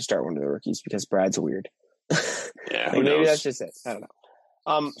don't have to start one of the rookies because Brad's weird. Yeah, maybe that's just it. I don't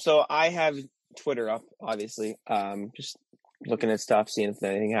know. So I have Twitter up, obviously, just looking at stuff, seeing if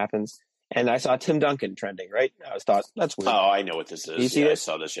anything happens. And I saw Tim Duncan trending, right? I thought, that's weird. Oh, I know what this is. You see this?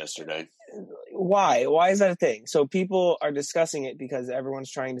 I saw this yesterday. Why? Why is that a thing? So people are discussing it because everyone's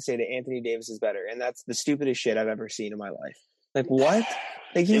trying to say that Anthony Davis is better. And that's the stupidest shit I've ever seen in my life. Like, what?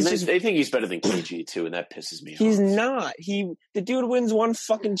 Like they think he's better than KG, too, and that pisses me off. He's not. The dude wins one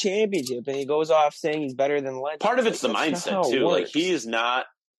fucking championship, and he goes off saying he's better than Legend. Part of it's the mindset, too. Like, he is not...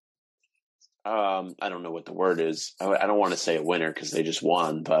 I don't know what the word is. I don't want to say a winner because they just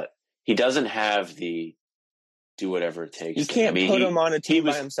won, but... He doesn't have the do whatever it takes. You can't put him on a team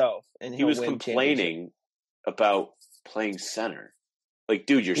by himself. And he was complaining about playing center. Like,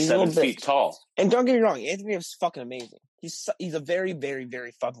 dude, you're 7 feet tall. And don't get me wrong, Anthony Davis is fucking amazing. He's a very, very,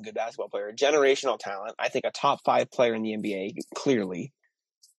 very fucking good basketball player. A generational talent. I think a top 5 player in the NBA, clearly.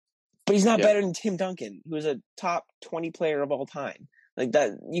 But he's not better than Tim Duncan, who is a top 20 player of all time. Like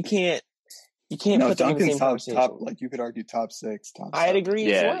that, you can't put them in the same conversation. Top, like you could argue top 6, top 7. I'd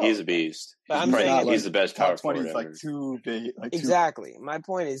agree as well. Yeah, he's a beast. But he's the best power forward ever. Top 20 is like too big. Exactly. My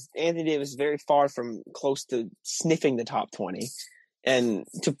point is Anthony Davis is very far from close to sniffing the top 20. And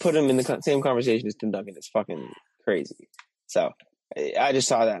to put him in the same conversation as Tim Duncan is fucking crazy. So I just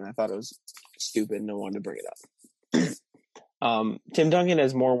saw that and I thought it was stupid and I wanted to bring it up. Tim Duncan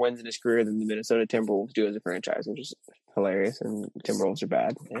has more wins in his career than the Minnesota Timberwolves do as a franchise, which is hilarious, and Timberwolves are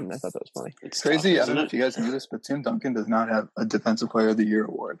bad, and I thought that was funny. It's crazy. I don't know if you guys knew this, but Tim Duncan does not have a Defensive Player of the Year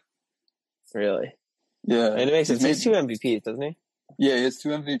award. Really? Yeah. And it makes sense. He has 2 MVPs, doesn't he? Yeah, he has 2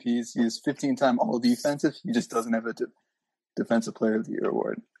 MVPs. He has 15-time All-Defensive. He just doesn't have a Defensive Player of the Year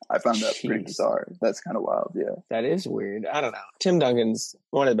award. I found that pretty bizarre. That's kind of wild, yeah. That is weird. I don't know. Tim Duncan's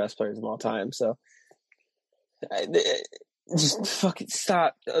one of the best players of all time, so... Just fucking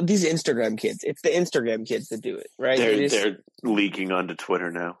stop. These Instagram kids. It's the Instagram kids that do it, right? They're leaking onto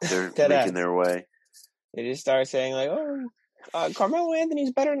Twitter now. They're making their way. They just start saying like, Carmelo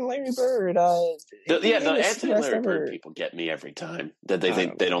Anthony's better than Larry Bird. The Anthony and Larry Bird people get me every time. That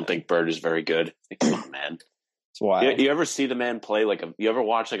they don't think Bird is very good. Like, come on, man. It's wild. You ever see the man play you ever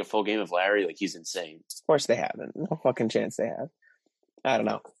watch like a full game of Larry? Like he's insane. Of course they haven't. No fucking chance they have. I don't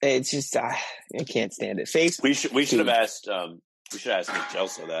know. It's just I can't stand it. We should have asked Nick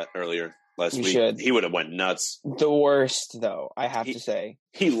Gelso that earlier last week. Should. He would have went nuts. The worst though, I have to say.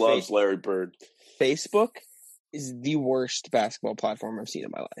 He loves Larry Bird. Facebook is the worst basketball platform I've seen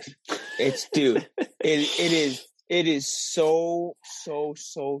in my life. It's dude. It is so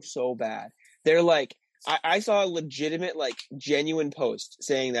bad. They're like I saw a legitimate, like, genuine post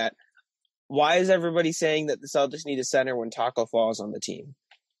saying that why is everybody saying that the Celtics need a center when Taco Fall's on the team?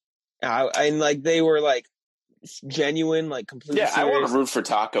 And like they were like genuine, like completely. Yeah, serious. I want to root for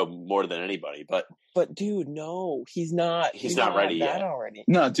Taco more than anybody, but dude, no, he's not. He's not ready yet. Already.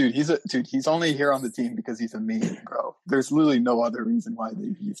 No, dude, he's only here on the team because he's a meme, bro. There's literally no other reason why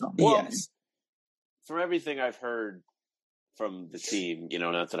he's on the team. Yes. From everything I've heard from the team,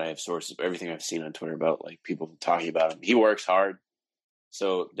 not that I have sources, but everything I've seen on Twitter about like people talking about him, he works hard,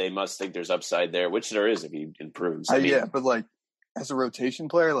 so they must think there's upside there, which there is if he improves. Yeah, but like as a rotation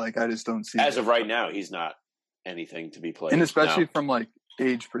player, like I just don't see. As of right now, he's not anything to be played, and especially from like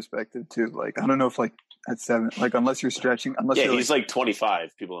age perspective too. Like I don't know if like at 7, like unless you're stretching, he's like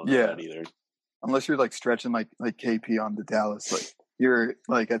 25. People don't know that either. Unless you're like stretching like KP on the Dallas, like you're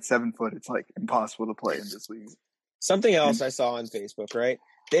like at 7 foot, it's like impossible to play in this league. Something else I saw on Facebook, right?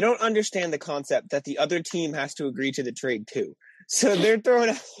 They don't understand the concept that the other team has to agree to the trade too. So they're throwing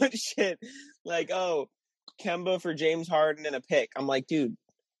out shit like, oh, Kemba for James Harden and a pick. I'm like, dude,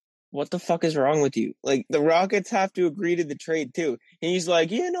 what the fuck is wrong with you? Like, the Rockets have to agree to the trade too. And he's like,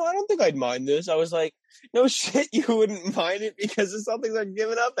 yeah, no, I don't think I'd mind this. I was like, no shit, you wouldn't mind it because the Celtics aren't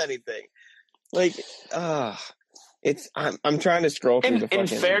giving up anything. Like, I'm trying to scroll through the fucking in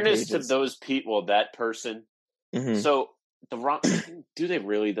fairness pages. to those people, that person. Mm-hmm. So do they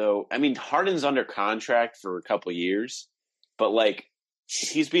really though? I mean, Harden's under contract for a couple years, but like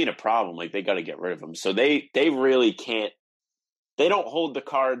he's being a problem. Like they got to get rid of him. So they really can't. They don't hold the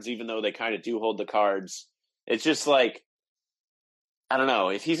cards, even though they kind of do hold the cards. It's just like I don't know.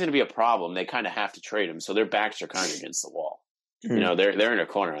 If he's going to be a problem, they kind of have to trade him. So their backs are kind of against the wall. Mm-hmm. They're in a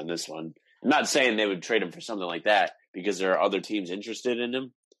corner on this one. I'm not saying they would trade him for something like that because there are other teams interested in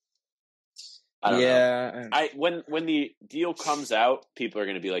him. I don't know. When the deal comes out, people are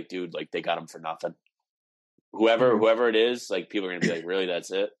going to be like, dude, like they got him for nothing. Whoever it is, like people are going to be like, really,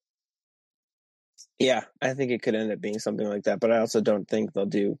 that's it? Yeah, I think it could end up being something like that, but I also don't think they'll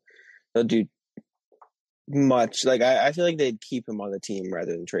do much. Like I feel like they'd keep him on the team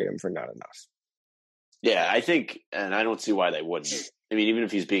rather than trade him for not enough. Yeah, I think, and I don't see why they wouldn't. I mean, even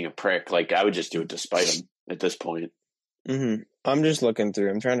if he's being a prick, like I would just do it to spite him at this point. Mm-hmm. I'm just looking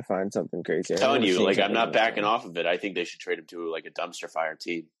through. I'm trying to find something crazy. I'm telling you, like I'm not backing off of it. I think they should trade him to like a dumpster fire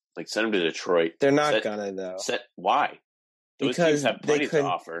team. Like send him to Detroit. They're not gonna though. Why? Those teams have plenty to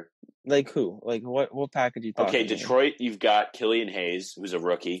offer. Like who? Like what package you talking? Okay, Detroit. You've got Killian Hayes, who's a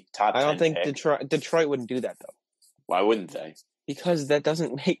rookie. Top. I don't 10 think pick. Detroit wouldn't do that though. Why wouldn't they? Because that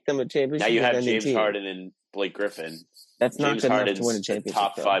doesn't make them a championship. Now you have James Harden and Blake Griffin. That's not James good Harden's enough to win a championship.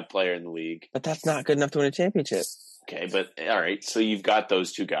 Top 5 player in the league. But that's not good enough to win a championship. Okay, but all right. So you've got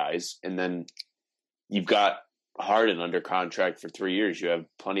those two guys, and then you've got Harden under contract for 3 years. You have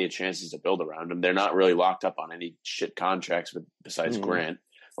plenty of chances to build around him. They're not really locked up on any shit contracts besides Grant.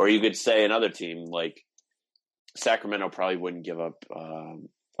 Or you could say another team like Sacramento probably wouldn't give up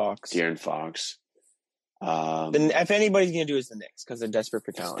De'Aaron Fox. Then if anybody's going to do it, it's the Knicks because they're desperate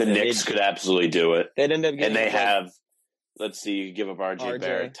for talent. The Knicks could absolutely do it. They'd end up getting, and they have. Let's see, you give up RJ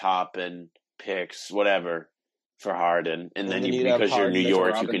Barrett, top and picks, whatever, for Harden, and then you because you're New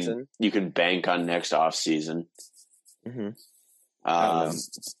York, you can bank on next offseason. Mm-hmm.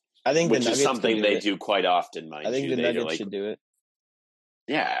 I think which is something they do quite often. Mind I think you, the Nuggets should do it.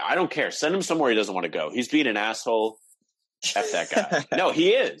 Yeah, I don't care. Send him somewhere he doesn't want to go. He's being an asshole. F that guy. No,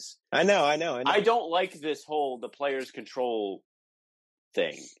 he is. I know. I don't like this whole the players control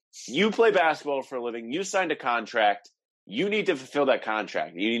thing. You play basketball for a living. You signed a contract. You need to fulfill that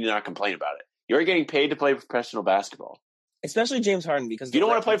contract. You need to not complain about it. You're getting paid to play professional basketball. Especially James Harden, because you don't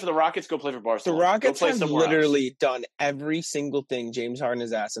want to play for the Rockets, go play for Barcelona. The Rockets have literally done every single thing James Harden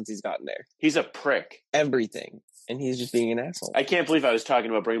has asked since he's gotten there. He's a prick. Everything. And he's just being an asshole. I can't believe I was talking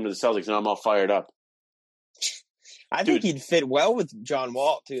about bringing him to the Celtics, and I'm all fired up. I think he'd fit well with John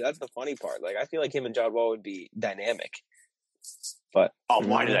Wall, too. That's the funny part. Like, I feel like him and John Wall would be dynamic. But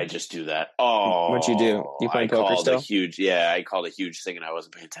why did I just do that? Oh, what'd you do? You playing poker still? I called a huge thing, and I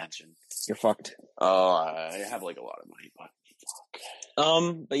wasn't paying attention. You're fucked. Oh, I have like a lot of money, but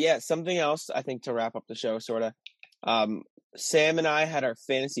fuck. But yeah, something else I think to wrap up the show, sort of. Sam and I had our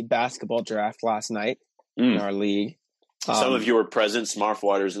fantasy basketball draft last night. in our league. Some of you were present. Smarf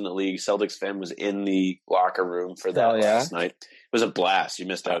Waters in the league. Celtics fan was in the locker room for that last night. It was a blast. You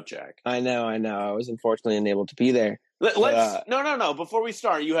missed out, Jack. I know. I was unfortunately unable to be there. No. Before we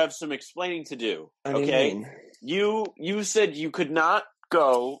start, you have some explaining to do. Okay, you said you could not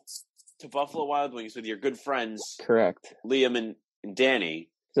go to Buffalo Wild Wings with your good friends, correct? Liam and Danny.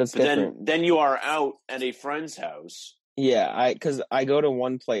 That's different. Then you are out at a friend's house. Yeah, because I go to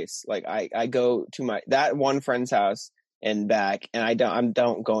one place. Like I go to that one friend's house and back, and I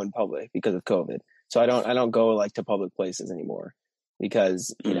don't go in public because of COVID. So I don't go like to public places anymore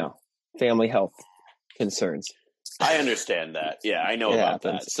because family health concerns. I understand that. Yeah, I know about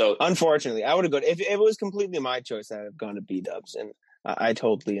that. So unfortunately, I would have gone if it was completely my choice. I'd have gone to B-Dubs, and I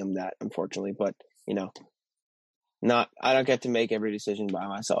told Liam that, unfortunately. But I don't get to make every decision by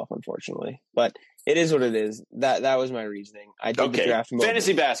myself, unfortunately. But it is what it is. That was my reasoning. I did the draft mode.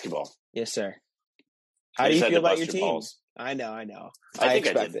 Fantasy basketball. Yes, sir. How do you feel about your team? I know. I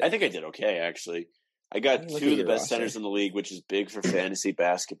think I did okay, actually. I got two of the best centers in the league, which is big for fantasy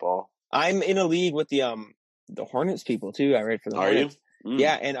basketball. I'm in a league with the Hornets people too. I read for the Hornets. Are you?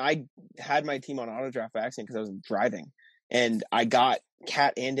 Yeah, and I had my team on auto draft by accident because I was driving, and I got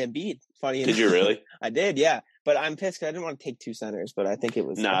Cat and Embiid. Funny enough. Did you really? I did, yeah. But I'm pissed because I didn't want to take two centers, but I think it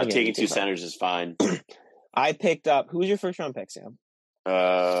was... taking two centers is fine. I picked up... Who was your first round pick, Sam?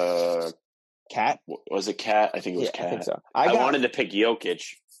 Cat? Was it Cat? I think it was Cat. I think so. I wanted to pick Jokic,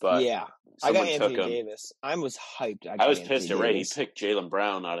 but I got Anthony Davis. I was hyped. I was pissed at Ray. He picked Jaylen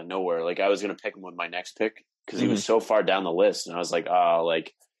Brown out of nowhere. Like, I was going to pick him with my next pick because he was so far down the list. And I was like,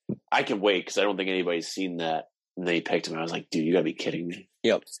 I can wait because I don't think anybody's seen that. And then he picked him. And I was like, dude, you got to be kidding me.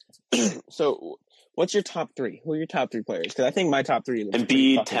 Yep. So... What's your top three? Who are your top three players? Because I think my top three...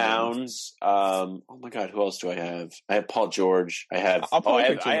 Embiid, Towns. Oh, my God. Who else do I have? I have Paul George. I have...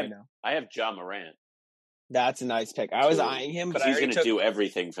 I have Ja Morant. That's a nice pick. I was eyeing him, but he's going to do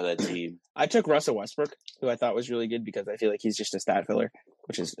everything for that team. I took Russell Westbrook, who I thought was really good because I feel like he's just a stat filler,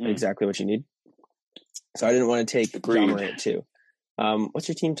 which is exactly what you need. So I didn't want to take Ja Morant, too. What's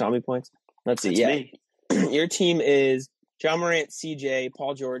your team, Tommy Points? Let's see. Me. Your team is... Ja Morant, CJ,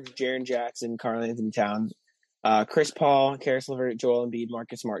 Paul George, Jaren Jackson, Karl Anthony Towns, Chris Paul, Karis LeVert, Joel Embiid,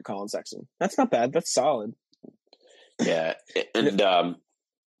 Marcus Smart, Colin Sexton. That's not bad. That's solid. Yeah, and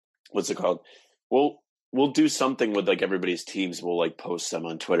what's it called? We'll do something with like everybody's teams. We'll like post them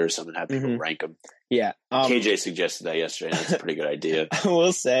on Twitter or something, have people rank them. Yeah, KJ suggested that yesterday. And that's a pretty good idea. I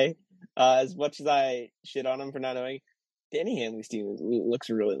will say, as much as I shit on him for not knowing, Danny Hanley's team looks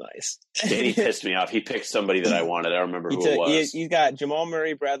really nice. Danny pissed me off. He picked somebody that I wanted. I don't remember who it was. He's got Jamal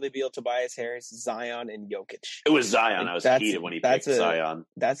Murray, Bradley Beal, Tobias Harris, Zion, and Jokic. It was Zion. I was heated when he picked Zion.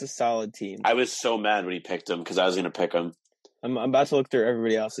 That's a solid team. I was so mad when he picked him because I was going to pick him. I'm about to look through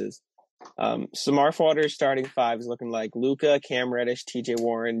everybody else's. Smarf Waters starting five is looking like Luka, Cam Reddish, TJ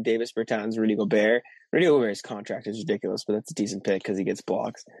Warren, Davis Bertans, Rudy Gobert. Rudy Gobert's contract is ridiculous, but that's a decent pick because he gets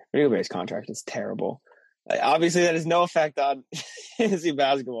blocks. Rudy Gobert's contract is terrible. Obviously, that has no effect on fantasy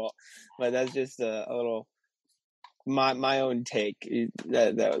basketball, but that's just a little my own take.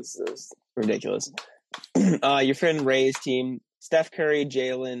 That was ridiculous. Your friend Ray's team: Steph Curry,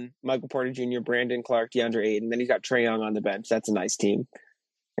 Jalen, Michael Porter Jr., Brandon Clark, DeAndre Ayton. Then he's got Trae Young on the bench. That's a nice team.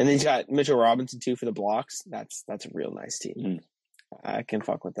 And then he's got Mitchell Robinson too for the blocks. That's a real nice team. I can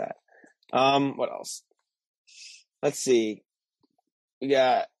fuck with that. What else? Let's see. We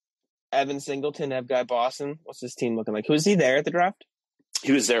got Evan Singleton, Ev Guy Boston. What's his team looking like? Was he there at the draft?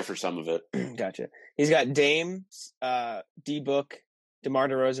 He was there for some of it. Gotcha. He's got Dame, D-Book, DeMar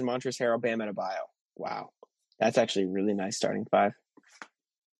DeRozan, Montrezl Harrell, Bam Adebayo. Wow. That's actually a really nice starting five.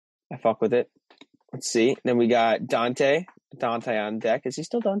 I fuck with it. Let's see. Then we got Dante on deck. Is he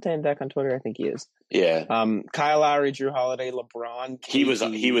still Dante on deck on Twitter? I think he is. Yeah. Kyle Lowry, Drew Holiday, LeBron,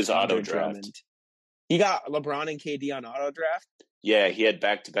 KD, he was auto draft. He got LeBron and KD on auto draft? Yeah, he had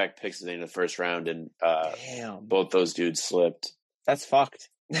back-to-back picks at the end of the first round, and both those dudes slipped. That's fucked.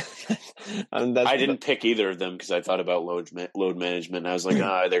 I didn't pick either of them because I thought about load management, and I was like,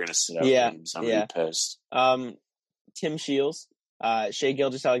 they're going to sit out games. I'm going to be pissed. Tim Shields, Shai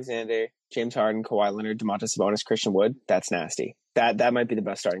Gilgeous-Alexander, James Harden, Kawhi Leonard, Domantas Sabonis, Christian Wood. That's nasty. That might be the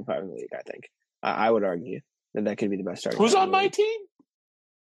best starting five in the league, I think. I would argue that could be the best starting five. Who's on my team?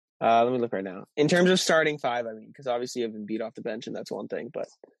 Let me look right now. In terms of starting five, I mean, because obviously you have been beat off the bench, and that's one thing. But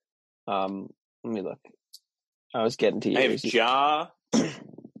let me look. I was getting to you. I have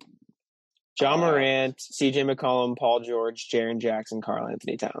Ja Morant, CJ McCollum, Paul George, Jaren Jackson, Karl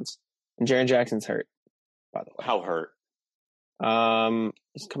Anthony Towns, and Jaren Jackson's hurt. By the way, how hurt?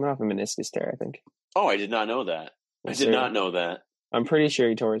 He's coming off a meniscus tear, I think. Oh, I did not know that. I did not know that. I'm pretty sure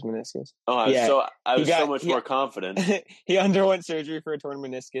he tore his meniscus. Oh, I was so much more confident. He underwent surgery for a torn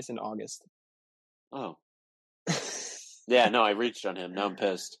meniscus in August. Oh. Yeah, no, I reached on him. Now I'm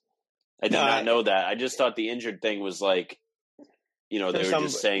pissed. I did not know that. I just thought the injured thing was like, they were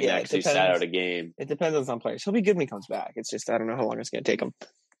just saying that because he sat out a game. It depends on some players. He'll be good when he comes back. It's just I don't know how long it's going to take him.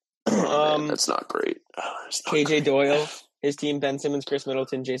 Man, that's not great. KJ Doyle, his team, Ben Simmons, Chris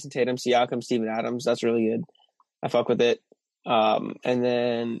Middleton, Jason Tatum, Siakam, Steven Adams. That's really good. I fuck with it. And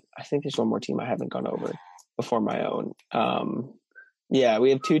then I think there's one more team I haven't gone over before my own. Yeah, we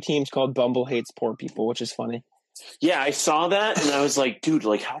have 2 teams called Bumble Hates Poor People, which is funny. Yeah, I saw that and I was like, dude,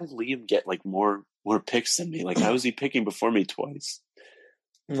 like how did Liam get like more picks than me? Like how was he picking before me twice?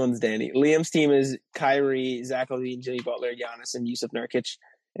 One's Danny. Liam's team is Kyrie, Zach LaVine, Jimmy Butler, Giannis, and Yusuf Nurkic.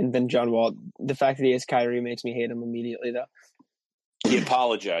 And then John Wall. The fact that he has Kyrie makes me hate him immediately, though. He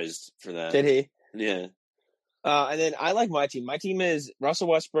apologized for that. Did he? Yeah. And then I like my team. My team is Russell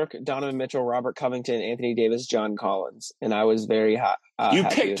Westbrook, Donovan Mitchell, Robert Covington, Anthony Davis, John Collins. And I was very hot. You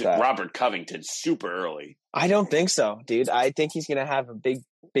picked Robert Covington super early. I don't think so, dude. I think he's going to have a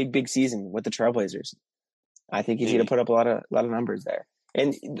big season with the Trailblazers. I think he's going to put up a lot of numbers there.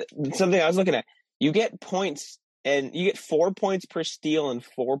 And something I was looking at, you get points. And you get 4 points per steal and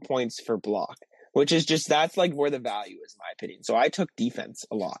 4 points for block, which is that's like where the value is, in my opinion. So I took defense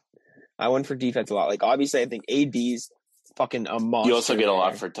a lot. I went for defense a lot. Like, obviously, I think AD's fucking a monster. You also get a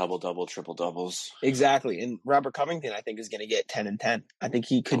lot for double-double, triple-doubles. Exactly. And Robert Covington, I think, is going to get 10 and 10. I think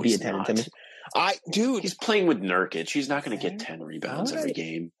he could be a 10 and 10. Dude. He's playing with Nurkic. He's not going to get 10 rebounds every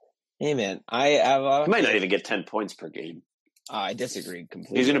game. Hey, man. He might not even get 10 points per game. I disagree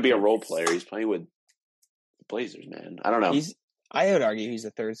completely. He's going to be a role player. He's playing with Blazers, man. I don't know. I would argue he's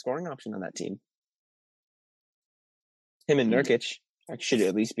the third scoring option on that team. Him and Nurkic should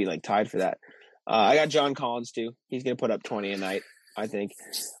at least be like tied for that. I got John Collins too. He's going to put up 20 a night, I think.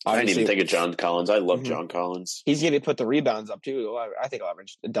 I didn't even think of John Collins. I love John Collins. He's going to put the rebounds up too. I think he'll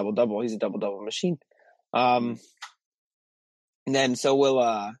average a double-double. He's a double-double machine. And then so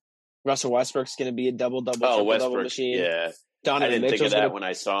will Russell Westbrook's going to be a double-double, triple-double machine. Yeah. Donovan I didn't Mitchell's think of that when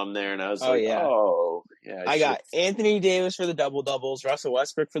I saw him there, and I was yeah. I got Anthony Davis for the double-doubles, Russell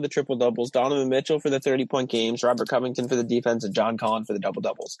Westbrook for the triple-doubles, Donovan Mitchell for the 30-point games, Robert Covington for the defense, and John Collins for the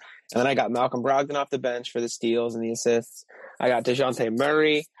double-doubles. And then I got Malcolm Brogdon off the bench for the steals and the assists. I got DeJounte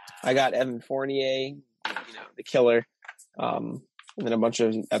Murray. I got Evan Fournier, the killer. And then a bunch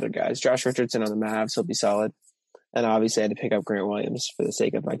of other guys. Josh Richardson on the Mavs, he'll be solid. And obviously I had to pick up Grant Williams for the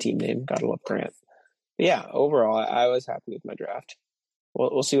sake of my team name. Gotta love Grant. But yeah, overall, I was happy with my draft.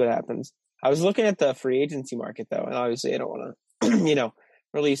 We'll see what happens. I was looking at the free agency market, though, and obviously I don't want to,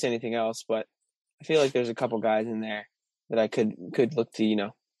 release anything else, but I feel like there's a couple guys in there that I could look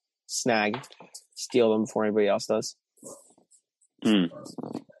to, steal them before anybody else does. But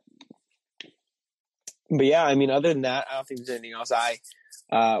yeah, I mean, other than that, I don't think there's anything else I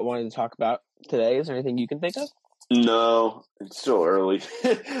wanted to talk about today. Is there anything you can think of? No, it's still early.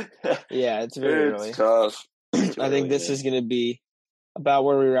 Yeah, it's very early. It's tough. I think this is going to be about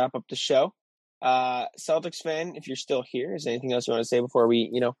where we wrap up the show. Celtics fan, if you're still here, is there anything else you want to say before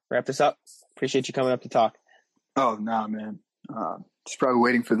we, wrap this up? Appreciate you coming up to talk. Oh, no, man. Just probably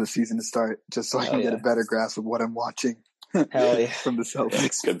waiting for the season to start just so I can get a better grasp of what I'm watching. Hell yeah. From the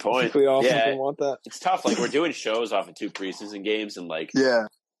Celtics. Good point. We all want that. It's tough. Like, we're doing shows off of 2 preseason games, and I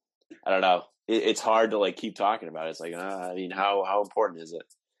don't know. It's hard to keep talking about it. It's like, how important is it?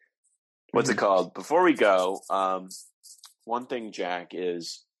 What's it called? Before we go, one thing, Jack,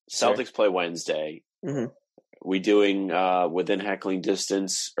 is Celtics play Wednesday. Mm-hmm. We doing within heckling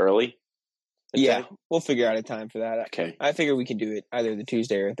distance early? Okay. Yeah, we'll figure out a time for that. Okay. I figure we can do it either the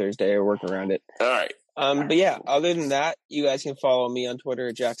Tuesday or Thursday or work around it. All right. But yeah, other than that, you guys can follow me on Twitter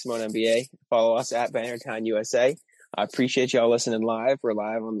at JackSimoneNBA. Follow us at Bannertown USA. I appreciate y'all listening live. We're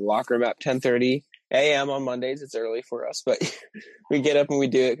live on the Locker Room at 10:30 a.m. on Mondays. It's early for us, but we get up and we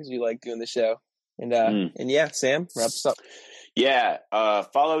do it because we like doing the show. And yeah, Sam, wrap us up. Yeah,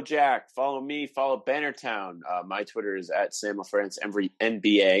 follow Jack, follow me, follow Bannertown. My Twitter is at SamLaFrance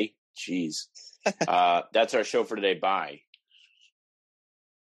NBA. Jeez. That's our show for today. Bye.